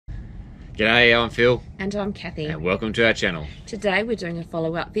G'day, I'm Phil. And I'm Kathy. And welcome to our channel. Today we're doing a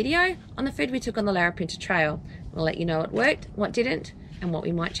follow-up video on the food we took on the Larapinta Trail. We'll let you know what worked, what didn't, and what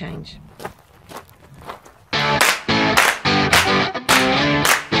we might change.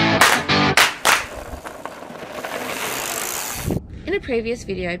 In a previous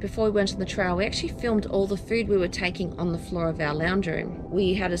video, before we went on the trail, we actually filmed all the food we were taking on the floor of our lounge room.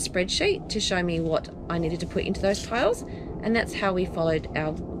 We had a spreadsheet to show me what I needed to put into those piles, and that's how we followed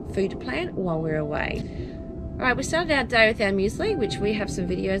our food plan while we were away. Alright, we started our day with our muesli, which we have some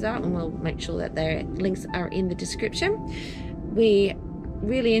videos out, and we'll make sure that their links are in the description. We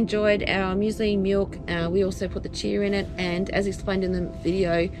really enjoyed our muesli milk. We also put the chia in it, and as explained in the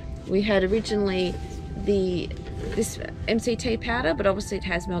video, we had originally this MCT powder, but obviously it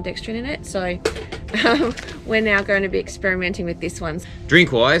has maltodextrin in it, so we're now going to be experimenting with this one.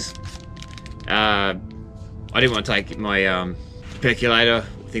 Drink wise, I didn't want to take my percolator,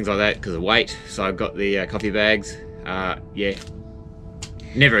 things like that, because of weight, so I've got the coffee bags. Yeah,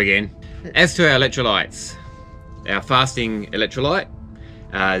 never again. As to our electrolytes, our fasting electrolyte,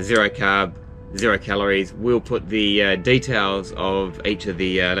 0 carb, 0 calories. We'll put the details of each of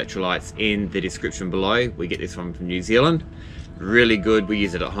the electrolytes in the description below. We get this from New Zealand. Really good. We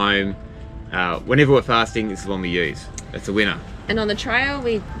use it at home. Whenever we're fasting, this is one we use. It's a winner. And on the trail,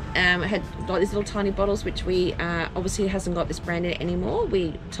 we had like these little tiny bottles, which we obviously hasn't got this brand in it anymore.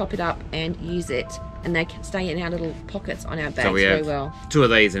 We top it up and use it, and they can stay in our little pockets on our bags so we very have well. 2 of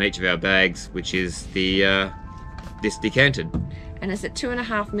these in each of our bags, which is the this decanted. And it's at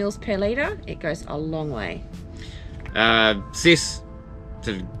 2.5 mils per litre. It goes a long way. Cis,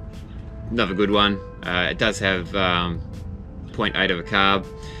 it's another good one. It does have 0.8 of a carb,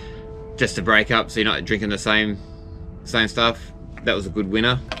 just to break up so you're not drinking the same stuff. That was a good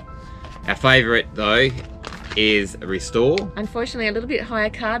winner. Our favourite though is Restore. Unfortunately a little bit higher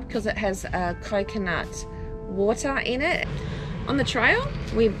carb because it has coconut water in it. On the trail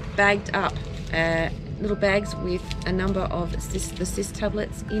we bagged up little bags with a number of the cis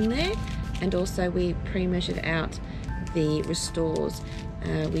tablets in there, and also we pre-measured out the Restores.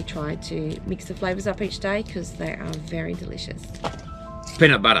 We tried to mix the flavours up each day because they are very delicious.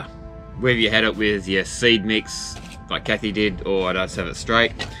 Peanut butter, whether you had it with your seed mix like Kathy did, or I just have it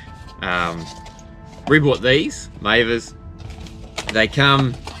straight. We bought these Mavers. They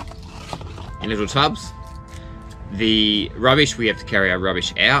come in little tubs. The rubbish, we have to carry our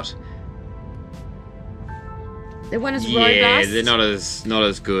rubbish out. They weren't as robust. Yeah, they're not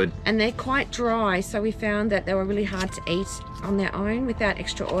as good. And they're quite dry, so we found that they were really hard to eat on their own without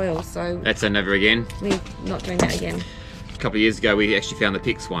extra oil. So that's a never again. We're not doing that again. A couple of years ago, we actually found the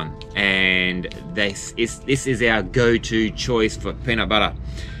Pix one, and this is our go-to choice for peanut butter.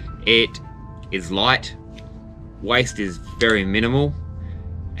 It is light, waste is very minimal,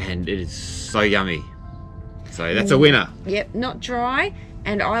 and it is so yummy. So that's a winner. Yep, not dry,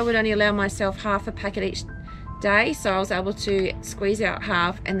 and I would only allow myself half a packet each day, so I was able to squeeze out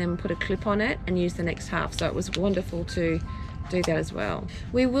half and then put a clip on it and use the next half, so it was wonderful to do that as well.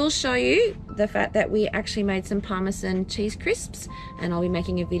 We will show you the fact that we actually made some Parmesan cheese crisps, and I'll be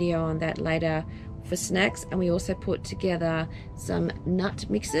making a video on that later for snacks. And we also put together some nut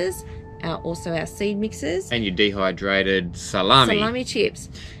mixes, also our seed mixes, and your dehydrated salami chips.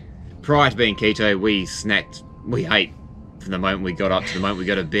 Prior to being keto, we ate from the moment we got up to the moment we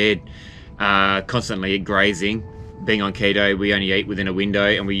go to bed. Constantly grazing. Being on keto, we only eat within a window,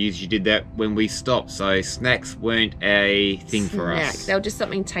 and we usually did that when we stopped, so snacks weren't a thing for us. They were just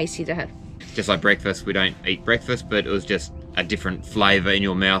something tasty to have. Just like breakfast, we don't eat breakfast, but it was just a different flavour in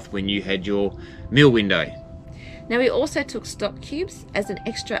your mouth when you had your meal window. Now we also took stock cubes as an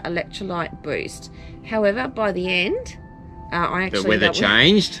extra electrolyte boost. However, by the end, the weather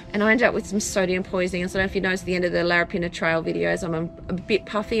changed, and I ended up with some sodium poisoning. And so I don't know if you noticed at the end of the Larapinta Trail videos, I'm a bit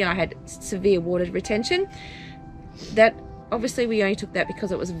puffy. I had severe water retention. That obviously we only took that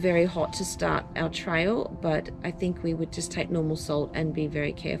because it was very hot to start our trail, but I think we would just take normal salt and be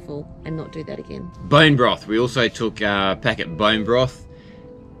very careful and not do that again. Bone broth. We also took a packet bone broth.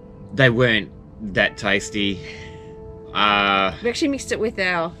 They weren't that tasty. We actually mixed it with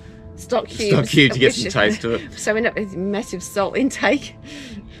our stock cubes to get some taste to it. So we ended up with massive salt intake.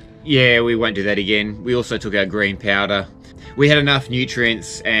 Yeah, we won't do that again. We also took our green powder. We had enough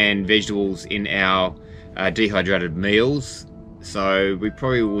nutrients and vegetables in our dehydrated meals, so we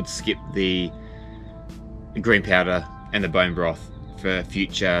probably would skip the green powder and the bone broth for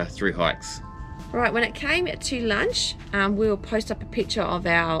future through hikes. Right, when it came to lunch, we will post up a picture of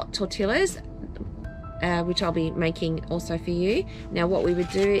our tortillas. which I'll be making also for you. Now what we would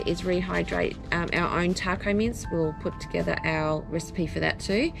do is rehydrate our own taco mince. We'll put together our recipe for that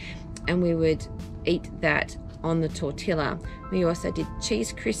too, and we would eat that on the tortilla. We also did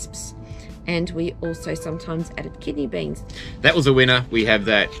cheese crisps, and we also sometimes added kidney beans. That was a winner. We have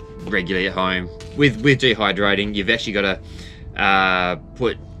that regularly at home. With dehydrating, you've actually got to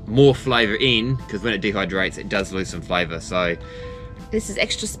put more flavour in, because when it dehydrates it does lose some flavour. So this is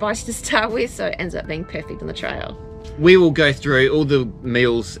extra spicy to start with, so it ends up being perfect on the trail. We will go through all the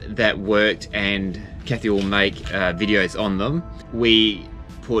meals that worked, and Kathy will make videos on them. We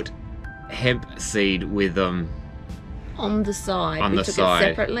put hemp seed with them on the side. On we the took side. it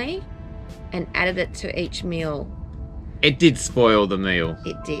separately and added it to each meal. It did spoil the meal.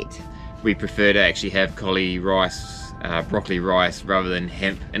 It did. We prefer to actually have cauli rice, broccoli rice, rather than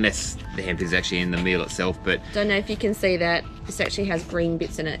hemp, unless the hemp is actually in the meal itself. But don't know if you can see that. This actually has green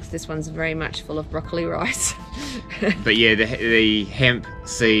bits in it, because this one's very much full of broccoli rice. But yeah, the hemp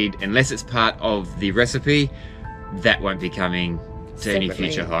seed, unless it's part of the recipe, that won't be coming to any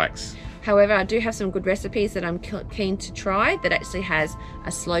future hikes. However, I do have some good recipes that I'm keen to try that actually has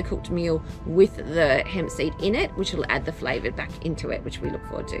a slow cooked meal with the hemp seed in it, which will add the flavour back into it, which we look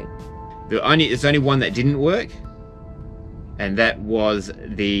forward to. There's only one that didn't work, and that was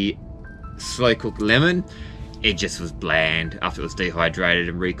the slow cooked lemon. It just was bland after it was dehydrated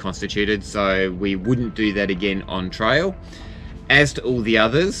and reconstituted, so we wouldn't do that again on trail. As to all the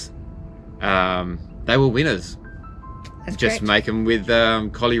others, they were winners. That's just correct. make them with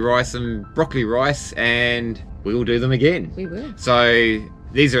cauli rice and broccoli rice, and we will do them again. We will. So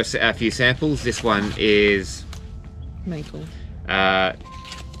these are a few samples. This one is Maple.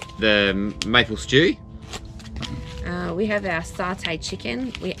 the maple stew. We have our satay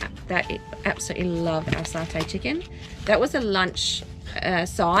chicken. We absolutely love our satay chicken. That was a lunch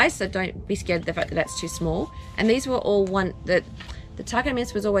size, so don't be scared of the fact that that's too small. And these were all one. The taco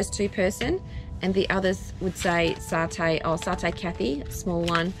mince was always 2-person, and the others would say satay, satay Kathy, small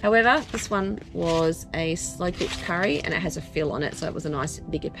one. However, this one was a slow cooked curry, and it has a fill on it, so it was a nice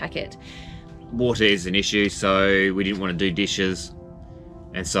bigger packet. Water is an issue, so we didn't want to do dishes,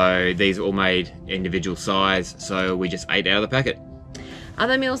 and so these are all made individual size, so we just ate out of the packet.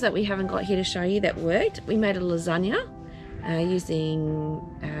 Other meals that we haven't got here to show you that worked, we made a lasagna using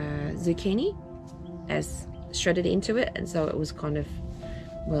zucchini as shredded into it, and so it was kind of,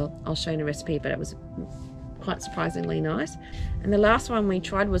 well, I'll show you the recipe, but it was quite surprisingly nice. And the last one we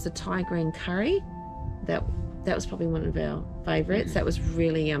tried was a Thai green curry. That was probably one of our favourites. That was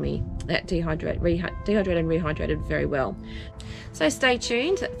really yummy. That dehydrated and rehydrated very well. So stay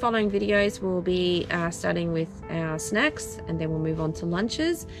tuned. Following videos we'll be starting with our snacks, and then we'll move on to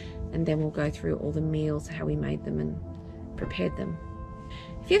lunches, and then we'll go through all the meals, how we made them and prepared them.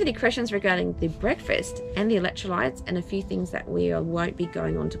 If you have any questions regarding the breakfast and the electrolytes and a few things that we won't be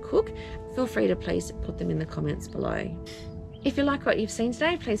going on to cook, feel free to please put them in the comments below. If you like what you've seen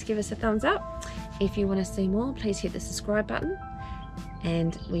today, please give us a thumbs up. If you want to see more, please hit the subscribe button.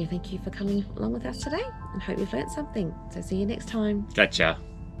 And we thank you for coming along with us today, and hope you've learnt something. So see you next time. Gotcha.